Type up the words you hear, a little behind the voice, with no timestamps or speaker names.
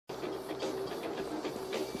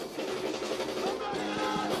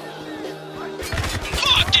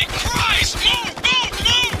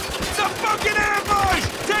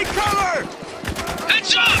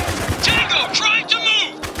Heads up! Tango trying to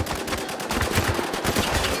move!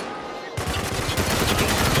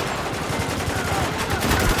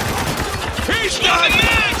 He's done!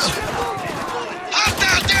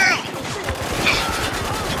 Hostile down!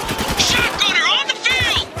 Shotgunner on the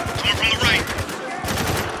field! Coming from the right.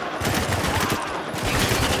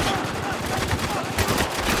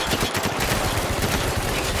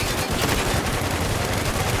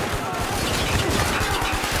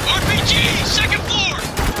 RPG, second floor!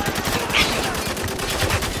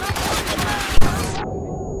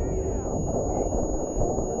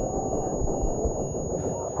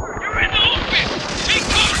 You're in the open! Take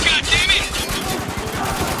cover, goddammit!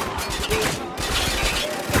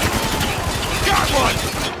 Got one!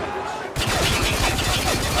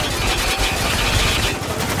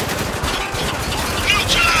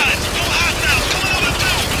 Neutralize! No hostiles coming over the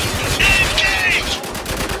top! Engage!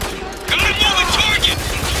 Got a moving target!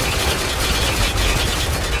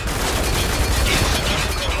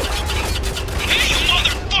 Hey, you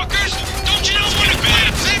motherfuckers! Don't you know what it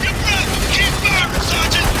means? Save your breath! Keep firing,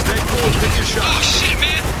 Sergeant! Stay cool, pick your Oh shot. shit,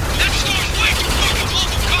 man! That storm's way too fucking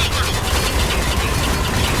close for cover!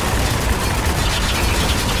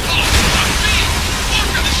 Oh, fuck me!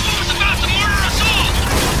 Walker, this storm's about to murder us all!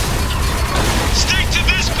 Stick to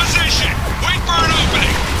this position! Wait for an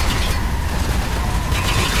opening!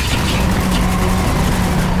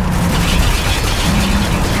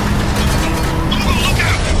 Google, look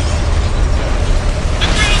out! The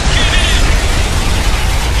ground's giving in!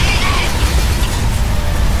 Google!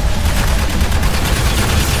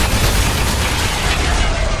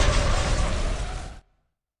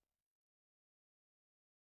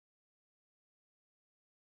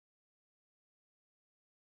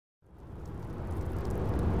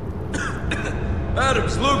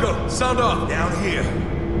 Adams, Lugo, sound off. Down here.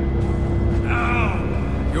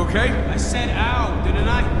 Ow! You okay? I said ow, didn't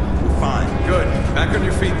I? We're fine. Good. Back on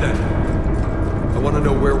your feet then. I want to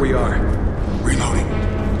know where we are. Reloading.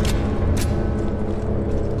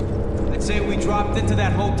 I'd say we dropped into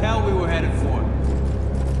that hotel we were headed for.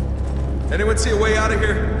 Anyone see a way out of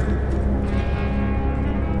here?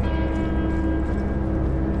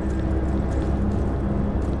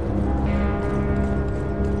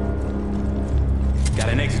 Got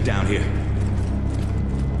an exit down here.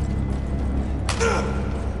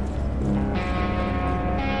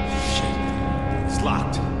 Shit. It's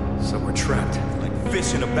locked. So we're trapped. Like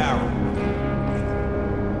fish in a barrel.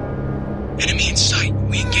 Enemy in sight.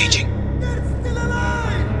 We engaging. Here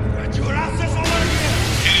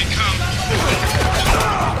it comes.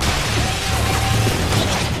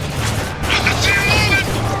 I see him moving.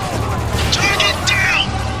 Target down.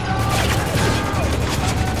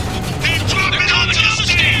 They're dropping onto the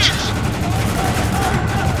stairs.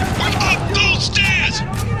 We're up those stairs.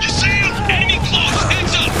 You see him? Enemy close.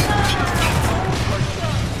 Heads up.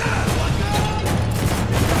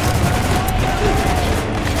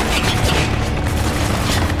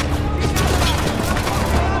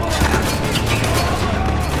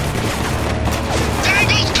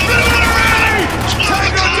 Tangle's coming on a rally.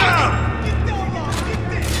 12 o'clock.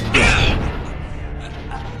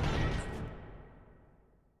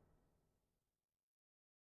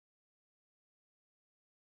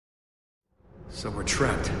 So we're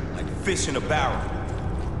trapped. Like fish in a barrel.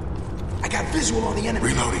 I got visual on the enemy.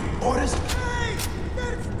 Reloading. Orders?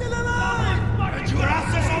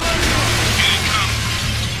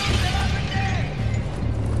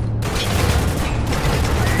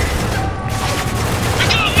 We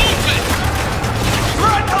got movement.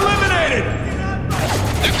 Threat eliminated!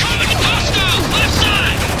 They're coming. Hostiles. Left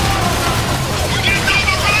side. We're getting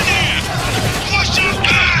overrun here. Push them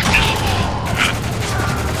back.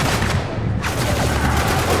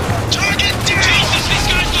 Target down. Jesus, these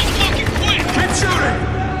guys don't fucking quit. Keep shooting!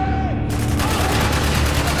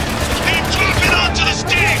 They're dropping onto the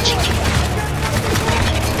stage.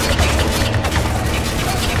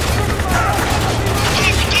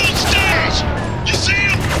 Up those stairs. You see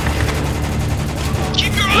them?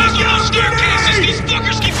 Keep your eyes on those staircases. These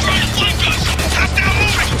fuckers keep trying to flank us. That's now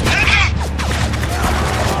moving. Head up.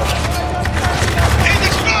 He's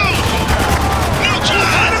exposed.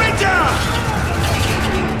 Neutralize. Enemy down!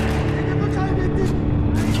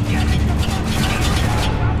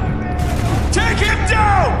 Take him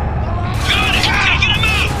down! Got it. Taking him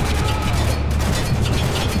out.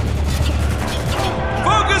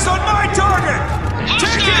 Focus on my target!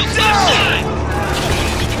 Take him Hostiles left down! side.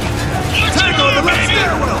 Watch Tango on the left baby.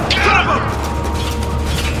 stairwell! Got Grab him. him!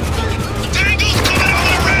 Tangle's coming on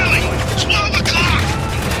a rally. 12 o'clock.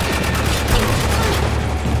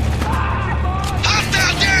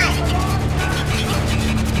 Hostile down.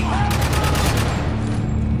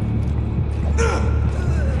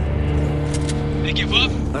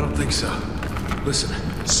 above? I don't think so. Listen.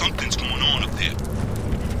 Something's going on up there.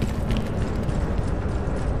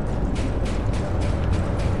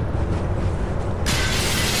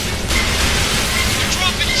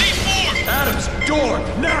 Dropping C4! Adams, door,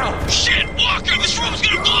 now! Shit, Walker, this room's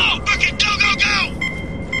gonna blow! Fucking go, go, go!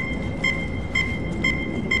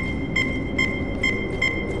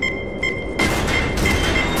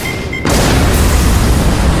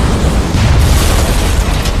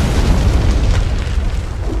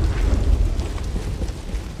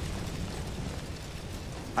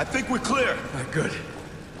 I think we're clear. All right, good.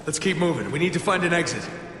 Let's keep moving. We need to find an exit.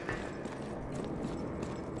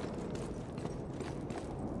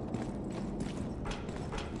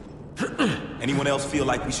 Anyone else feel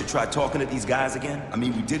like we should try talking to these guys again? I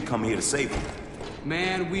mean, we did come here to save them.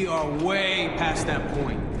 Man, we are way past that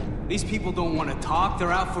point. These people don't want to talk,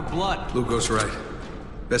 they're out for blood. Lugo's right.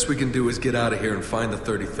 Best we can do is get out of here and find the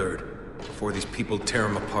 33rd before these people tear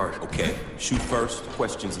them apart. Okay, shoot first,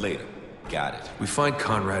 questions later. Got it. We find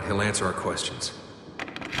Conrad, he'll answer our questions.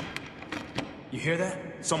 You hear that?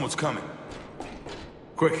 Someone's coming.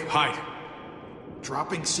 Quick, hide.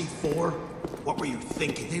 Dropping C4? What were you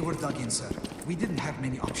thinking? They were dug in, sir. We didn't have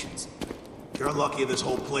many options. You're lucky this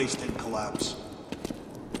whole place didn't collapse.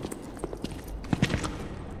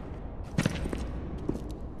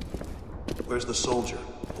 Where's the soldier?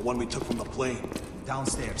 The one we took from the plane?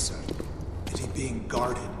 Downstairs, sir. Is he being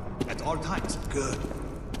guarded? At all times. Good.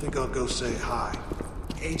 Think I'll go say hi.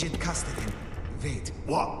 Agent Kdenlive. Wait.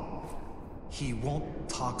 What? He won't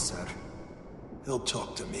talk, sir. He'll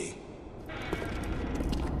talk to me.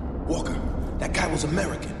 Walker, that guy was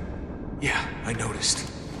American. Yeah, I noticed.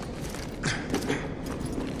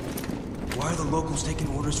 Why are the locals taking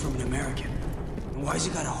orders from an American? And why's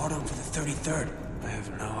he got a hard-on for the 33rd? I have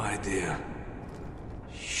no idea.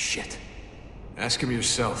 Shit. Ask him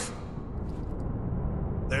yourself.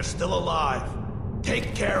 They're still alive.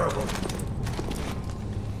 Take care of them.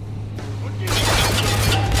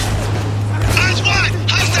 Eyes wide!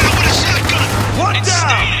 Hostile with a shotgun! One And down!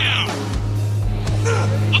 stay down!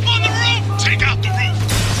 Up on the roof! Take out the roof!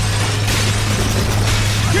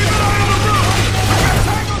 Keep an eye on the roof!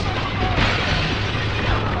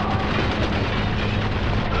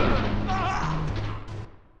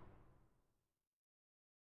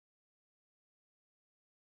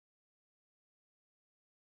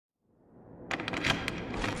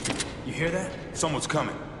 You hear that? Someone's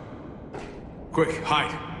coming. Quick,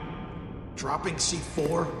 hide. Dropping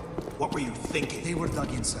C4? What were you thinking? They were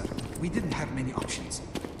dug in, sir. We didn't have many options.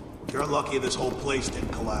 You're lucky this whole place didn't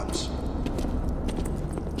collapse.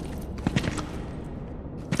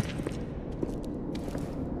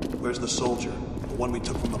 Where's the soldier? The one we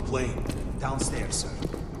took from the plane? Downstairs, sir.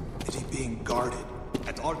 Is he being guarded?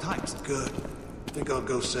 At all times. Good. Think I'll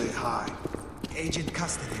go say hi. Agent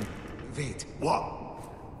Kdenlive. Wait. What?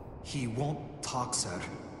 He won't talk, sir.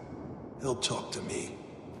 He'll talk to me.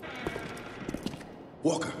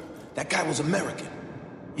 Walker, that guy was American.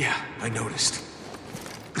 Yeah, I noticed.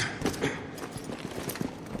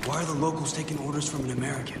 Why are the locals taking orders from an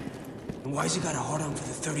American? And why's he got a hard-on for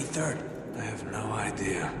the 33rd? I have no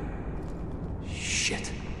idea.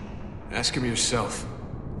 Shit. Ask him yourself.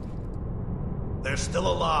 They're still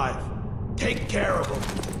alive. Take care of them.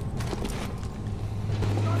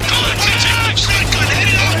 Detective shotgun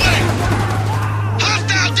headed our way!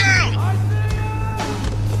 Hostile down!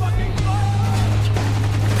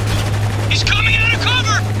 He's coming out of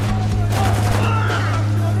cover!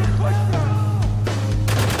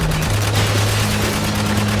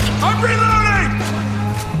 I'm reloading!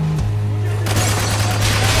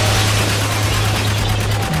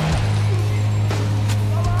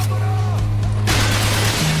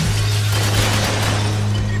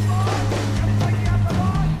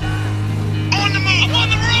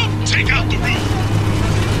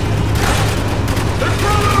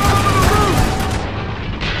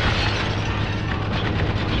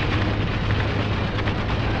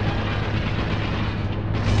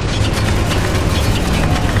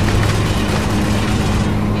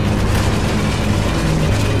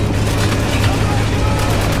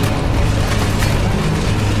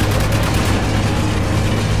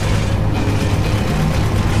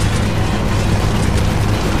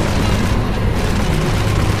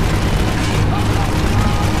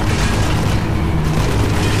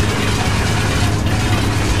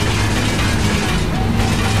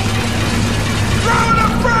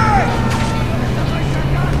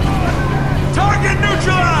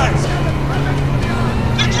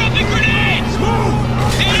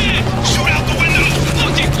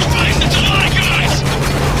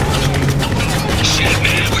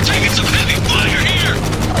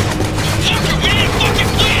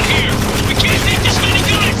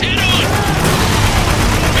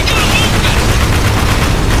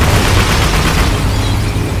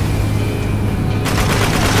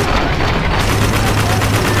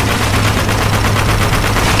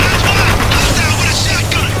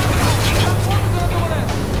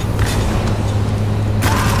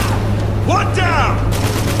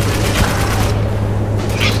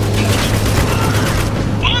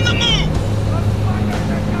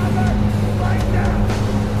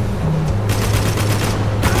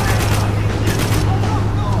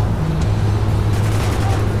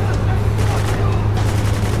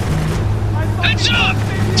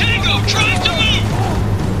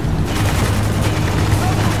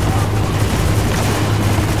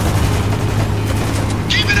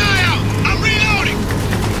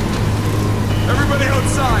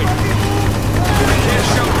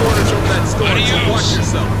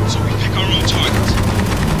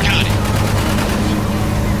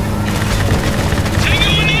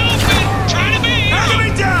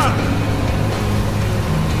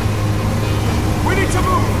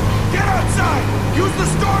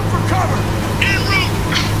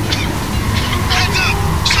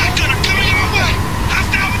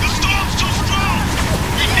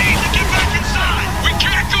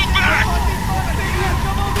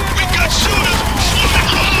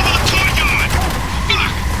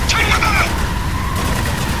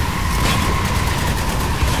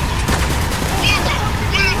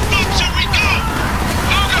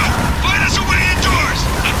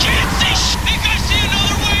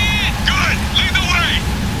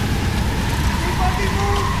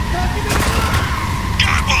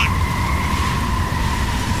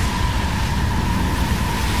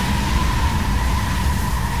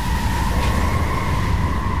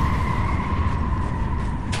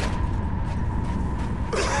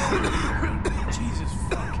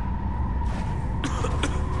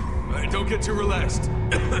 don't get too relaxed.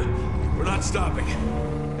 We're not stopping.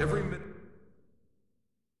 Every minute...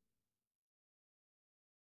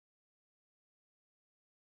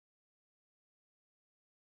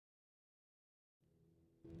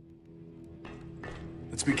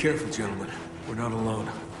 Let's be careful, gentlemen. We're not alone.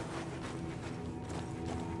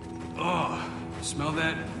 Oh, smell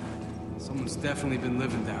that? Someone's definitely been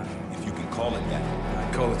living down here. If you can call it that.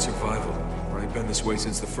 I'd call it survival. I ain't been this way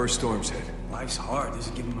since the first storms hit. Life's hard.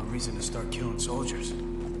 Doesn't give him a reason to start killing soldiers.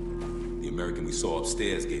 The American we saw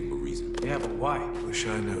upstairs gave him a reason. Yeah, but why? Wish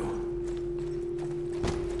I knew.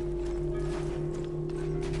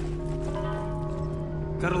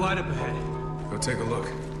 Got a light up ahead. Go take a look.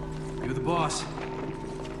 You're the boss.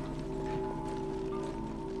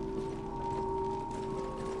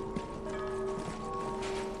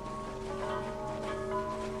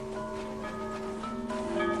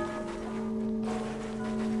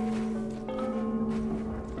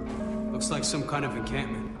 Looks like some kind of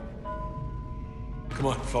encampment. Come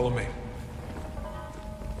on, follow me.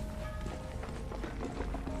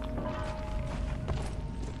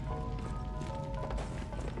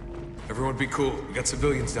 Everyone be cool. We got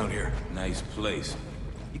civilians down here. Nice place.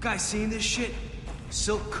 You guys seen this shit?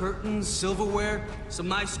 Silk curtains, silverware, some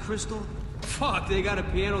nice crystal. Fuck, they got a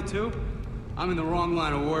piano too? I'm in the wrong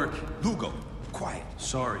line of work. Lugo, quiet.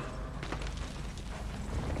 Sorry.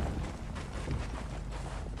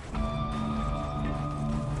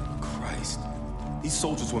 Christ. These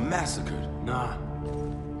soldiers were massacred. Nah.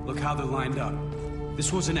 Look how they're lined up.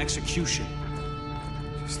 This was an execution.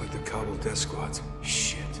 Just like the Kabul death squads.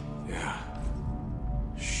 Shit. Yeah.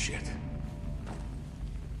 Shit.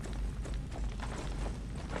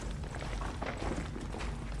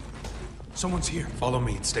 Someone's here. Follow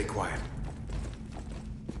me and stay quiet.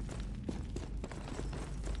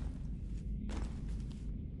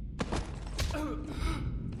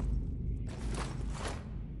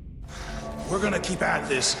 We're gonna keep at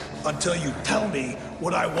this until you tell me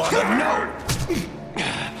what I want to know.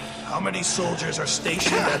 How many soldiers are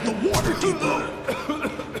stationed at the water depot?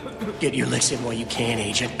 Get your licks in while you can,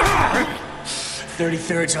 Agent.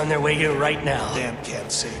 33rd's on their way here right now. Damn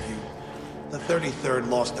can't save you. The 33rd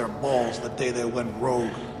lost their balls the day they went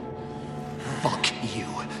rogue. Fuck you.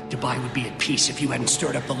 Dubai would be at peace if you hadn't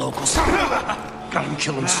stirred up the locals. Got them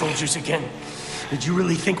killing soldiers again. Did you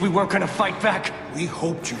really think we weren't gonna fight back? We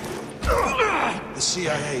hoped you would. The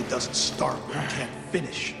CIA doesn't start when you can't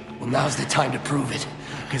finish. Well, now's the time to prove it.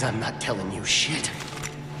 Because I'm not telling you shit.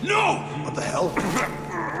 No! What the hell?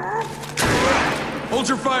 Hold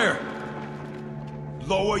your fire!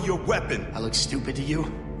 Lower your weapon. I look stupid to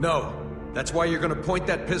you? No. That's why you're gonna point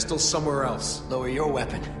that pistol somewhere else. Lower your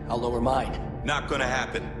weapon. I'll lower mine. Not gonna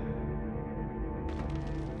happen.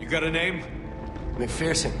 You got a name?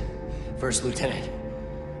 McPherson, First Lieutenant.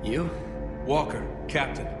 You? Walker,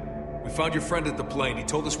 Captain. We found your friend at the plane. He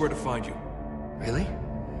told us where to find you. Really?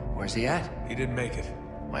 Where's he at? He didn't make it.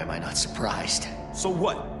 Why am I not surprised? So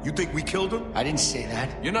what? You think we killed him? I didn't say that.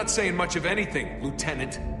 You're not saying much of anything,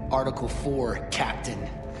 Lieutenant. Article 4, Captain.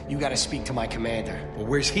 You gotta speak to my commander. Well,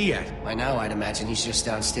 where's he at? By now, I'd imagine he's just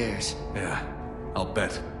downstairs. Yeah, I'll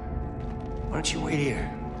bet. Why don't you wait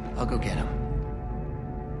here? I'll go get him.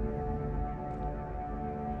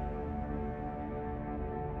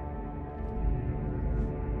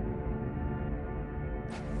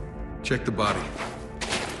 Check the body.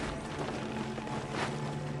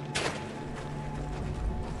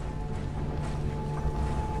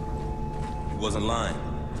 He wasn't lying.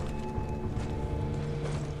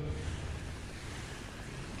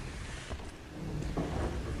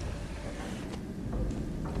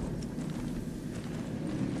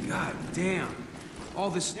 God damn. All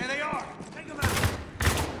this... There they are! Take them out!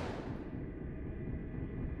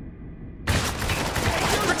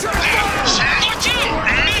 Watch out,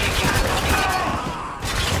 man!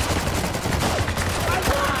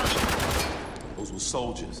 Those were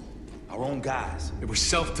soldiers. Our own guys. It was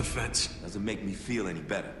self-defense. Doesn't make me feel any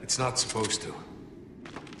better. It's not supposed to.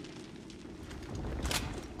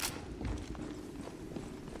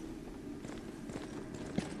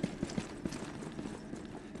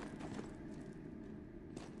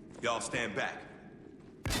 Y'all stand back.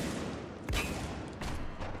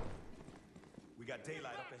 We got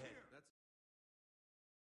daylight up ahead.